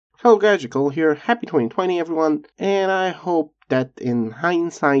Hello Gagical here, happy 2020 everyone, and I hope that in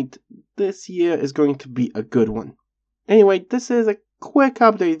hindsight, this year is going to be a good one. Anyway, this is a quick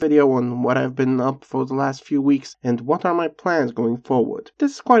update video on what I've been up for the last few weeks and what are my plans going forward.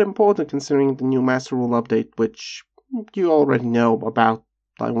 This is quite important considering the new Master Rule update, which you already know about.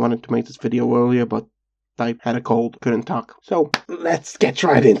 I wanted to make this video earlier, but I had a cold, couldn't talk. So, let's get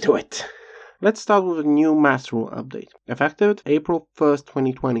right into it. Let's start with a new Master Rule update, effective April 1st,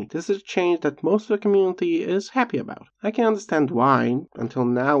 2020. This is a change that most of the community is happy about. I can understand why. Until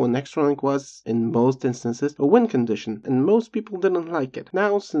now, an extra link was, in most instances, a win condition, and most people didn't like it.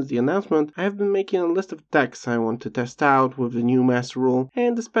 Now, since the announcement, I have been making a list of decks I want to test out with the new Master Rule,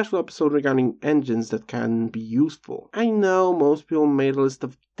 and a special episode regarding engines that can be useful. I know most people made a list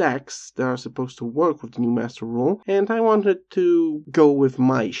of decks that are supposed to work with the new Master Rule, and I wanted to go with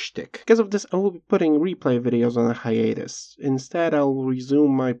my shtick. Because of this, I will be putting replay videos on a hiatus. Instead, I will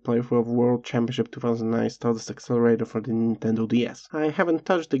resume my playthrough of World Championship 2009 Stardust Accelerator for the Nintendo DS. I haven't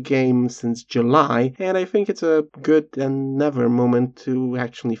touched the game since July, and I think it's a good and never moment to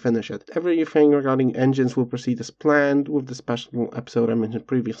actually finish it. Everything regarding engines will proceed as planned, with the special episode I mentioned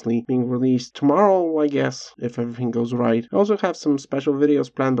previously being released tomorrow, I guess, if everything goes right. I also have some special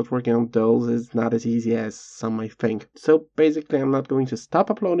videos planned, but working on those is not as easy as some might think. So basically, I'm not going to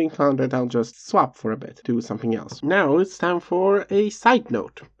stop uploading content, I'll just swap for a bit to something else. Now it's time for a side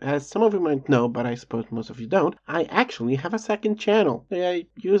note. As some of you might know, but I suppose most of you don't, I actually have a second channel. I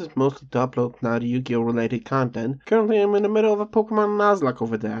use it mostly to upload Naughty Yu-Gi-Oh related content. Currently I'm in the middle of a Pokemon Nuzlocke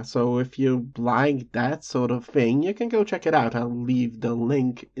over there, so if you like that sort of thing, you can go check it out. I'll leave the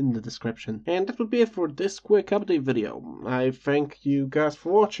link in the description. And that would be it for this quick update video. I thank you guys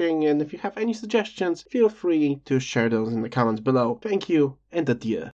for watching, and if you have any suggestions, feel free to share those in the comments below. Thank you, and adieu.